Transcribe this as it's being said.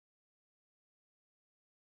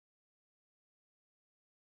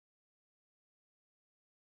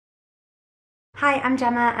Hi, I'm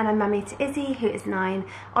Gemma and I'm mummy to Izzy, who is 9,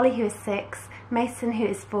 Ollie, who is 6, Mason, who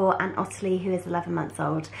is 4, and Ottilie, who is 11 months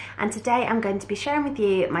old. And today I'm going to be sharing with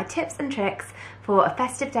you my tips and tricks for a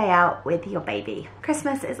festive day out with your baby.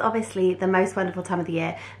 Christmas is obviously the most wonderful time of the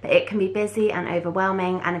year, but it can be busy and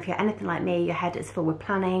overwhelming, and if you're anything like me, your head is full with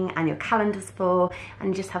planning and your calendar's full and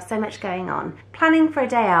you just have so much going on. Planning for a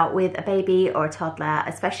day out with a baby or a toddler,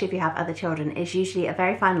 especially if you have other children, is usually a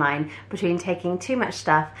very fine line between taking too much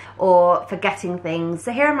stuff or forgetting things.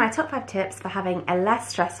 So here are my top 5 tips for having a less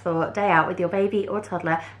stressful day out with your baby or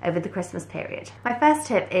toddler over the Christmas period. My first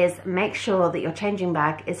tip is make sure that your changing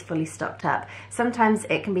bag is fully stocked up. Sometimes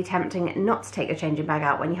it can be tempting not to take your changing bag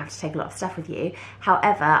out when you have to take a lot of stuff with you.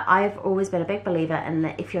 However, I've always been a big believer in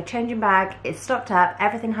that if your changing bag is stocked up,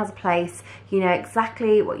 everything has a place, you know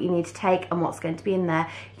exactly what you need to take and what's going to be in there,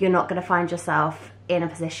 you're not going to find yourself in a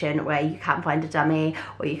position where you can't find a dummy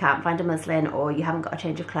or you can't find a muslin or you haven't got a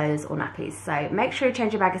change of clothes or nappies. So make sure your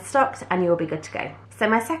changing bag is stocked and you'll be good to go. So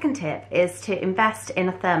my second tip is to invest in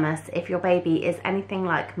a thermos if your baby is anything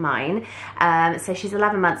like mine. So she's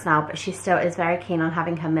 11 months now, but she still is very keen on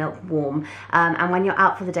having her milk warm. And when you're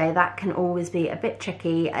out for the day, that can always be a bit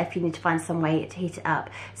tricky if you need to find some way to heat it up.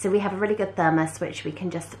 So we have a really good thermos which we can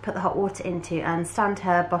just put the hot water into and stand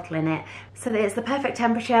her bottle in it so that it's the perfect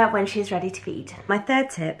temperature when she's ready to feed. My third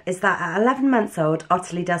tip is that at 11 months old,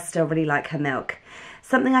 Ottilie does still really like her milk.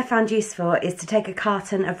 Something I found useful is to take a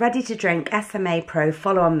carton of ready-to-drink SMA Pro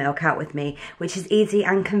follow-on milk out with me, which is easy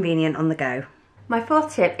and convenient on the go. My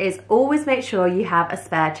fourth tip is always make sure you have a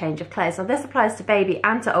spare change of clothes. Now this applies to baby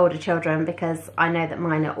and to older children because I know that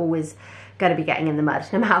mine are always going to be getting in the mud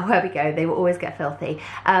no matter where we go. They will always get filthy,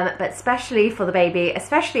 but especially for the baby,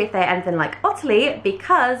 especially if they're anything like Ottilie,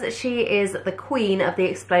 because she is the queen of the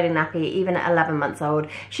exploding nappy. Even at 11 months old,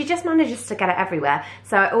 she just manages to get it everywhere.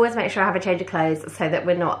 So I always make sure I have a change of clothes so that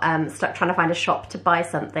we're not stuck trying to find a shop to buy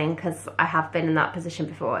something, because I have been in that position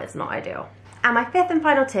before. It's not ideal. And my fifth and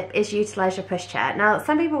final tip is utilise your pushchair. Now,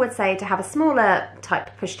 some people would say to have a smaller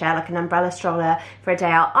type pushchair, like an umbrella stroller for a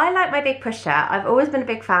day out. I like my big pushchair. I've always been a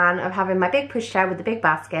big fan of having my big pushchair with the big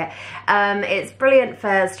basket. It's brilliant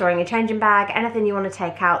for storing your changing bag, anything you want to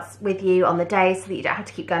take out with you on the day so that you don't have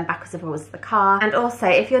to keep going backwards and forwards to the car. And also,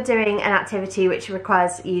 if you're doing an activity which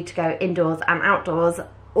requires you to go indoors and outdoors,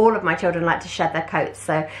 all of my children like to shed their coats,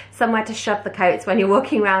 so somewhere to shove the coats when you're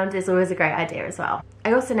walking around is always a great idea as well.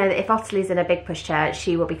 I also know that if Ottilie's in a big pushchair,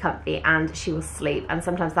 she will be comfy and she will sleep, and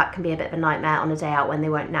sometimes that can be a bit of a nightmare on a day out when they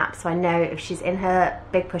won't nap. So I know if she's in her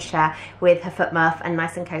big pushchair with her foot muff and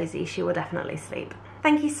nice and cozy, she will definitely sleep.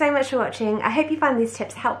 Thank you so much for watching. I hope you find these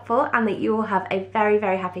tips helpful and that you will have a very,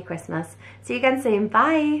 very happy Christmas. See you again soon.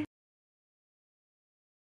 Bye!